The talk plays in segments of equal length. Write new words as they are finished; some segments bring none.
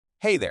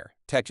Hey there,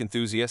 tech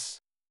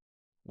enthusiasts.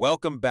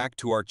 Welcome back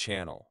to our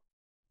channel.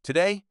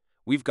 Today,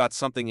 we've got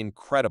something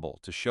incredible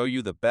to show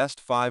you: the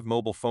best 5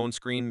 mobile phone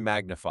screen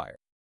magnifier.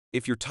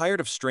 If you're tired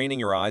of straining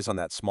your eyes on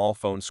that small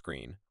phone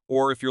screen,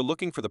 or if you're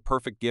looking for the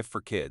perfect gift for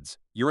kids,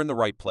 you're in the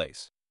right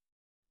place.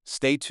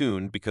 Stay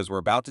tuned because we're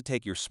about to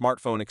take your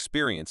smartphone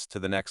experience to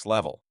the next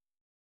level.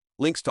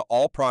 Links to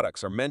all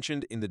products are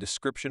mentioned in the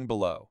description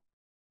below.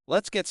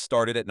 Let's get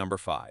started at number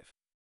 5.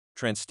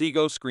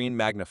 Transtego Screen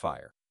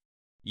Magnifier.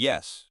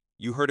 Yes,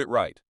 you heard it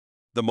right.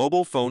 The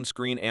mobile phone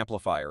screen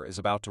amplifier is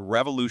about to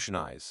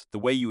revolutionize the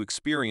way you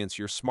experience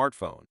your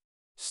smartphone.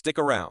 Stick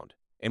around,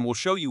 and we'll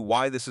show you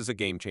why this is a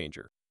game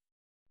changer.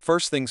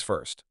 First things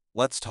first,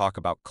 let's talk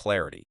about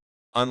clarity.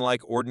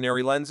 Unlike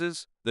ordinary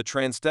lenses, the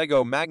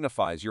Transtego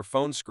magnifies your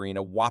phone screen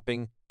a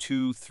whopping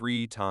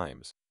 2-3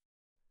 times.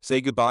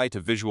 Say goodbye to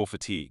visual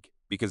fatigue,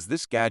 because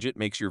this gadget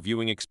makes your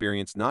viewing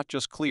experience not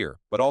just clear,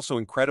 but also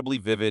incredibly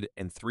vivid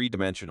and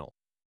three-dimensional.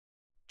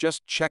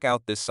 Just check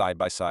out this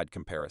side-by-side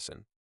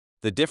comparison.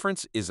 The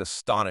difference is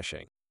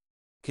astonishing.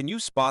 Can you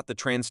spot the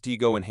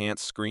Transtego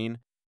enhanced screen?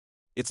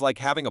 It's like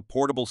having a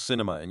portable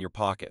cinema in your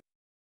pocket.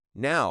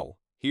 Now,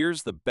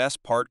 here's the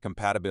best part: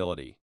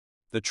 compatibility.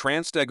 The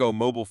Transtego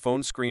mobile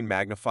phone screen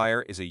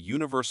magnifier is a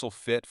universal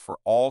fit for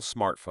all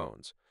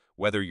smartphones,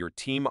 whether you're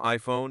Team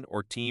iPhone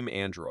or Team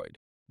Android.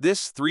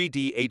 This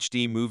 3D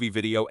HD movie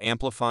video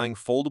amplifying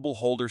foldable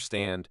holder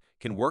stand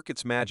can work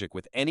its magic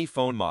with any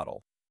phone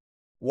model.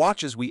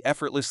 Watch as we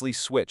effortlessly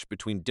switch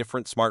between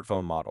different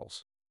smartphone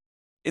models.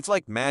 It's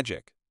like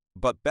magic,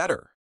 but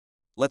better.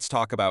 Let's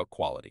talk about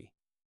quality.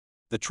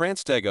 The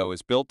Transtego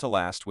is built to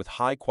last with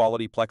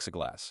high-quality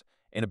plexiglass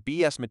and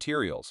ABS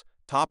materials,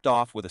 topped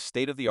off with a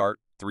state-of-the-art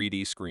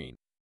 3D screen.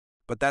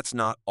 But that's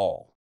not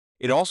all.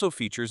 It also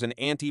features an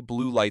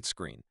anti-blue light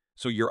screen,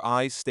 so your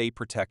eyes stay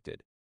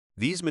protected.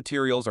 These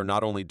materials are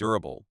not only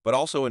durable, but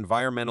also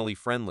environmentally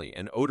friendly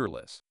and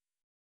odorless.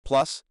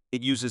 Plus,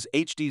 it uses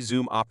HD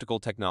zoom optical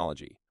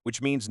technology,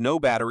 which means no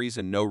batteries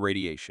and no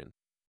radiation.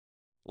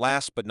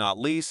 Last but not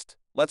least,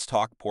 let's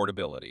talk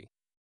portability.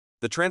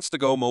 The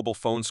Transtego mobile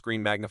phone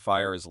screen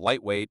magnifier is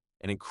lightweight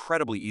and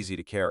incredibly easy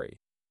to carry.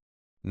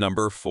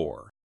 Number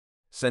 4.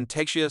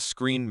 Centekia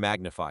Screen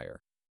Magnifier.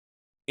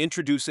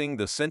 Introducing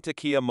the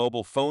Centekia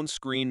mobile phone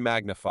screen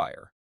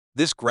magnifier.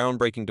 This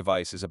groundbreaking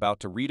device is about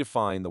to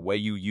redefine the way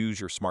you use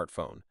your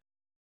smartphone.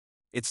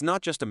 It's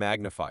not just a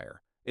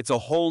magnifier, it's a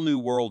whole new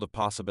world of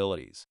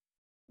possibilities.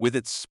 With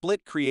its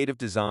split creative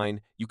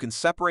design, you can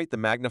separate the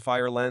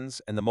magnifier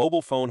lens and the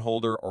mobile phone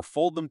holder or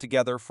fold them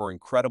together for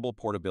incredible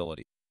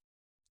portability.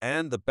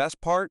 And the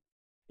best part?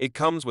 It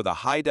comes with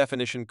a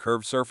high-definition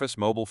curved surface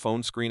mobile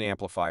phone screen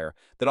amplifier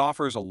that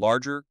offers a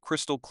larger,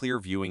 crystal-clear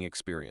viewing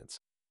experience.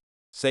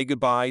 Say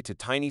goodbye to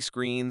tiny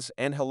screens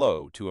and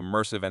hello to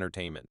immersive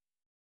entertainment.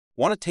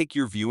 Want to take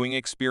your viewing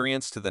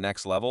experience to the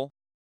next level?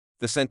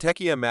 The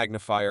Centekia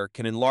magnifier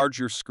can enlarge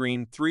your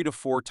screen 3 to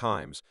 4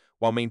 times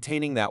while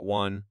maintaining that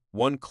one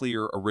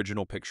clear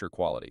original picture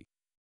quality.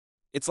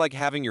 It's like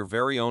having your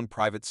very own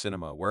private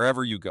cinema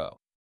wherever you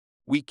go.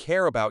 We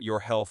care about your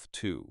health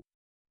too.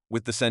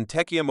 With the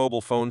Centekia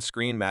mobile phone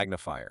screen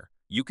magnifier,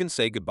 you can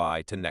say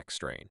goodbye to neck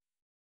strain.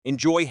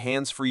 Enjoy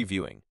hands-free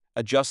viewing,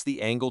 adjust the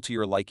angle to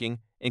your liking,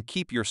 and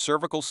keep your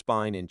cervical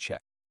spine in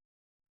check.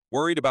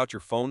 Worried about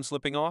your phone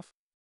slipping off?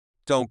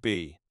 Don't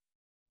be.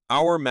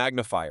 Our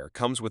magnifier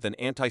comes with an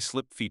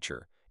anti-slip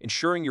feature,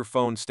 ensuring your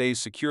phone stays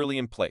securely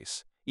in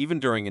place, even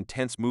during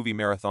intense movie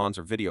marathons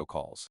or video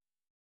calls.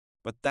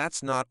 But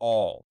that's not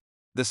all.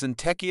 The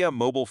Centekia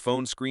mobile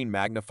phone screen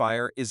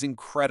magnifier is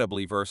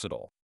incredibly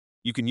versatile.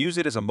 You can use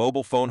it as a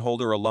mobile phone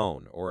holder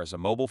alone or as a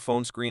mobile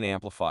phone screen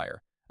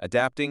amplifier,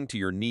 adapting to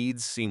your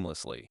needs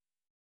seamlessly.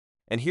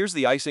 And here's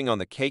the icing on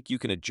the cake: you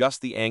can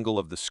adjust the angle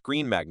of the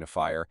screen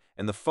magnifier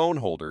and the phone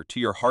holder to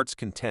your heart's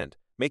content,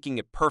 making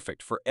it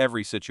perfect for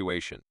every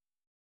situation.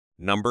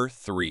 Number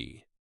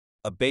 3.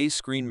 A bay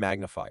screen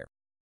magnifier.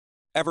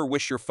 Ever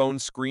wish your phone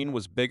screen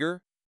was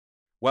bigger?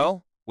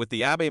 Well, with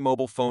the Abe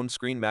mobile phone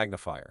screen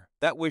magnifier,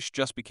 that wish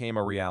just became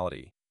a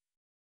reality.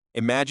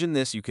 Imagine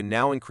this: you can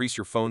now increase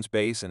your phone's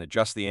base and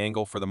adjust the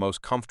angle for the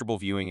most comfortable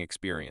viewing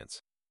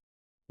experience.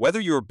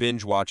 Whether you're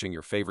binge-watching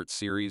your favorite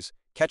series,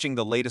 catching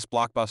the latest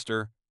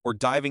blockbuster, or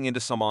diving into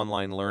some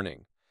online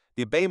learning,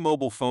 the Abe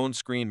mobile phone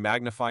screen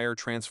magnifier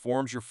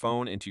transforms your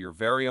phone into your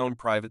very own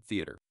private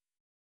theater.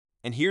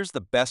 And here's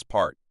the best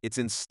part: it's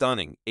in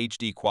stunning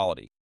HD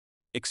quality.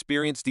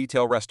 Experience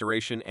detail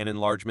restoration and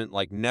enlargement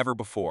like never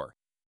before.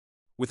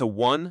 With a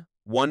 1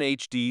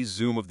 HD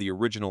zoom of the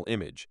original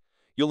image,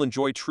 you'll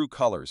enjoy true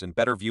colors and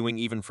better viewing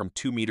even from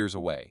 2 meters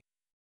away.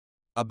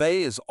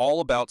 Abe is all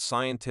about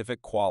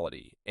scientific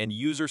quality and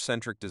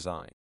user-centric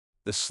design.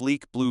 The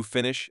sleek blue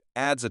finish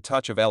adds a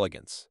touch of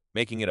elegance,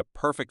 making it a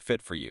perfect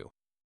fit for you.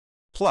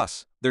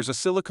 Plus, there's a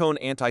silicone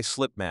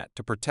anti-slip mat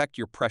to protect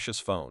your precious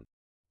phone.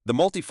 The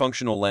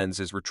multifunctional lens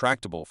is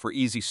retractable for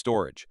easy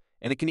storage,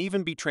 and it can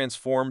even be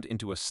transformed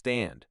into a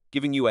stand,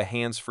 giving you a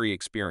hands-free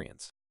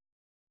experience.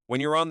 When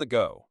you're on the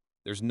go,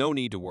 there's no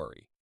need to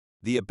worry.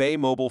 The Abay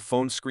mobile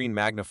phone screen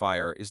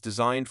magnifier is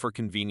designed for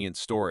convenient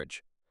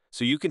storage,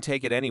 so you can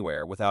take it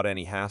anywhere without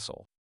any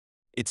hassle.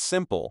 It's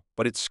simple,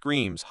 but it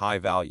screams high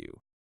value.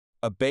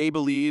 Abay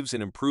believes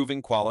in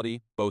improving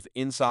quality both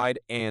inside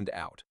and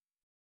out.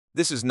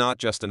 This is not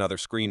just another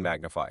screen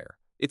magnifier.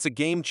 It's a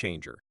game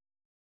changer.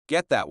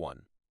 Get that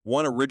one.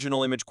 One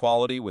original image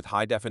quality with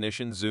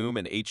high-definition zoom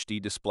and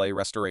HD display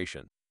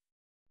restoration.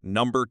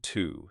 Number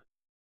 2.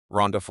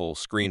 Wonderful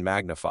Screen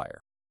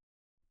Magnifier.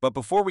 But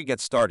before we get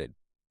started,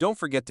 don't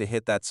forget to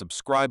hit that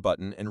subscribe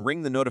button and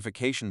ring the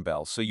notification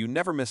bell so you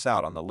never miss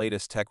out on the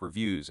latest tech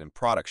reviews and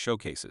product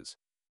showcases.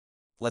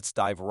 Let's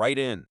dive right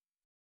in.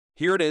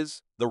 Here it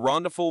is, the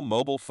Wonderful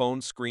Mobile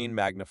Phone Screen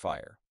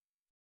Magnifier.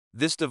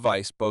 This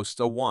device boasts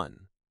a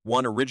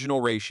 1:1 original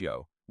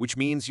ratio, which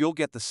means you'll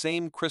get the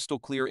same crystal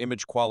clear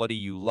image quality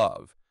you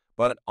love,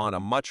 but on a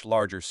much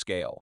larger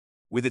scale.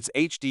 With its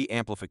HD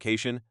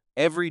amplification,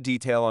 every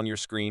detail on your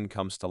screen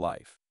comes to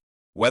life.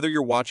 Whether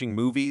you're watching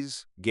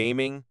movies,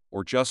 gaming,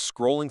 or just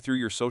scrolling through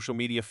your social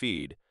media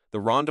feed, the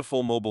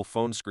Wonderful Mobile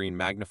Phone Screen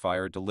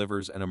Magnifier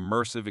delivers an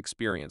immersive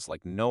experience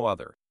like no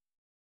other.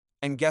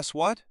 And guess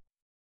what?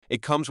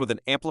 It comes with an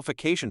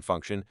amplification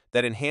function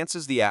that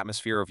enhances the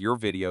atmosphere of your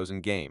videos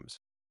and games.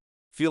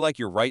 Feel like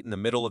you're right in the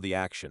middle of the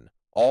action,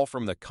 all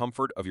from the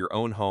comfort of your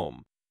own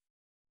home.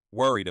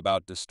 Worried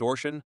about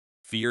distortion?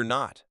 Fear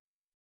not.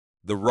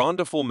 The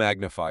Wonderful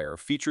Magnifier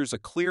features a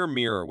clear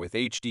mirror with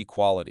HD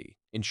quality,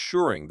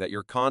 ensuring that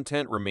your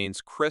content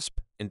remains crisp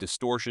and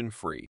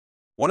distortion-free.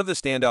 One of the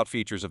standout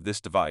features of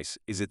this device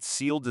is its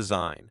sealed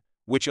design,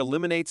 which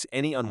eliminates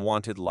any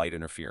unwanted light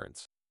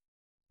interference.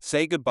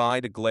 Say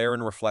goodbye to glare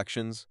and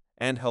reflections,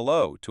 and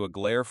hello to a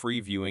glare-free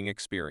viewing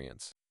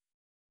experience.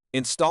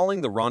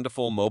 Installing the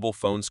Wonderful Mobile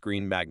Phone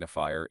Screen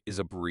Magnifier is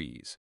a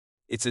breeze.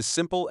 It's as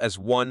simple as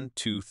 1,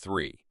 2,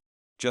 3.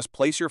 Just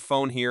place your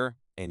phone here,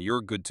 and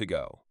you're good to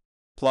go.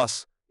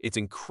 Plus, it's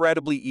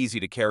incredibly easy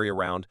to carry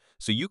around,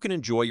 so you can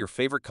enjoy your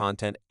favorite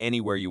content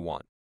anywhere you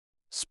want.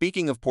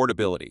 Speaking of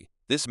portability,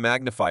 this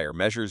magnifier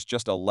measures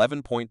just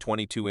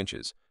 11.22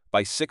 inches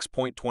by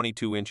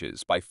 6.22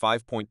 inches by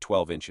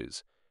 5.12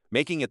 inches,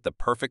 making it the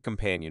perfect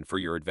companion for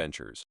your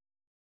adventures.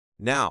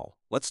 Now,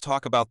 let's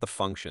talk about the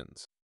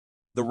functions.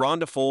 The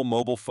Wonderful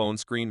Mobile Phone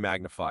Screen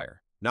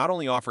Magnifier not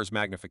only offers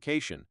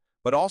magnification,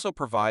 but also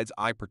provides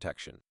eye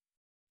protection.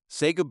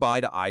 Say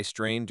goodbye to eye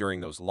strain during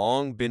those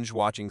long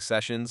binge-watching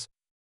sessions.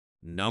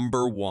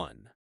 Number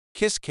 1.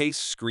 KissCase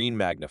Screen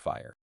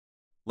Magnifier.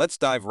 Let's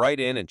dive right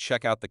in and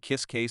check out the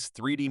KissCase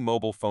 3D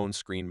Mobile Phone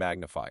Screen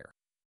Magnifier.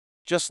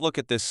 Just look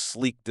at this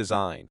sleek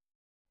design.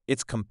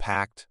 It's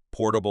compact,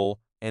 portable,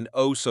 and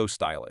oh so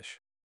stylish.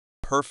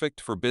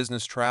 Perfect for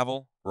business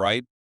travel,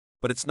 right?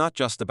 But it's not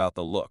just about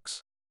the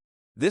looks.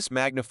 This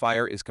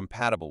magnifier is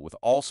compatible with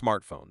all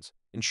smartphones,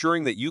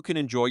 ensuring that you can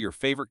enjoy your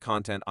favorite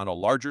content on a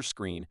larger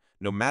screen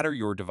no matter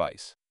your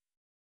device.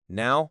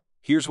 Now,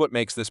 here's what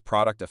makes this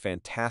product a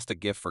fantastic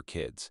gift for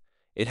kids.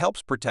 It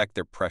helps protect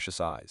their precious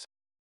eyes.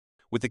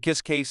 With the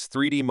KissCase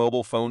 3D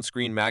Mobile Phone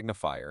Screen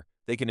Magnifier,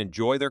 they can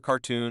enjoy their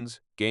cartoons,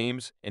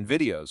 games, and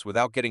videos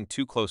without getting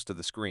too close to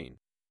the screen.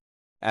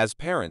 As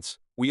parents,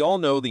 we all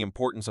know the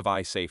importance of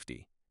eye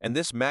safety, and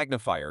this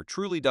magnifier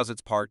truly does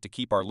its part to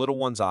keep our little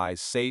ones' eyes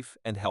safe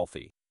and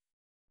healthy.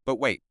 But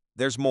wait,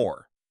 there's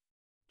more.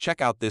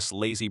 Check out this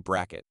lazy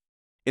bracket.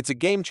 It's a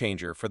game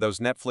changer for those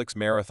Netflix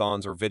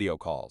marathons or video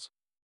calls.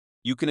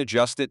 You can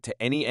adjust it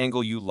to any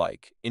angle you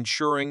like,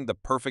 ensuring the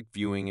perfect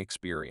viewing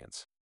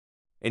experience.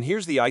 And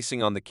here's the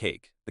icing on the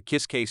cake. The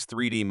KissCase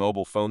 3D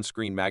Mobile Phone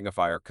Screen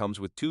Magnifier comes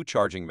with 2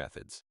 charging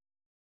methods.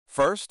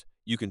 First,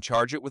 you can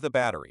charge it with a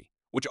battery,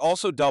 which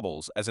also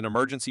doubles as an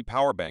emergency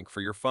power bank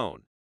for your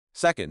phone.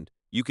 Second,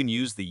 you can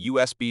use the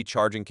USB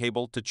charging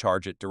cable to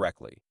charge it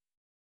directly.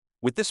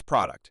 With this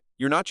product,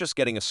 you're not just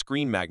getting a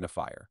screen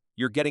magnifier,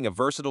 you're getting a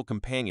versatile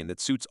companion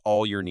that suits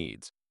all your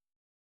needs.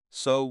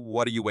 So,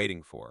 what are you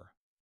waiting for?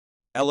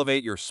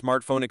 Elevate your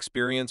smartphone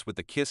experience with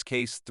the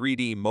KissCase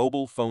 3D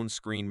Mobile Phone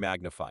Screen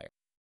Magnifier.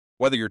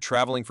 Whether you're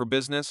traveling for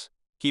business,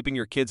 keeping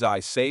your kids'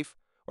 eyes safe,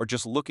 or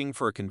just looking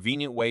for a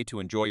convenient way to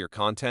enjoy your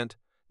content,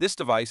 this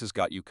device has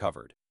got you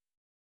covered.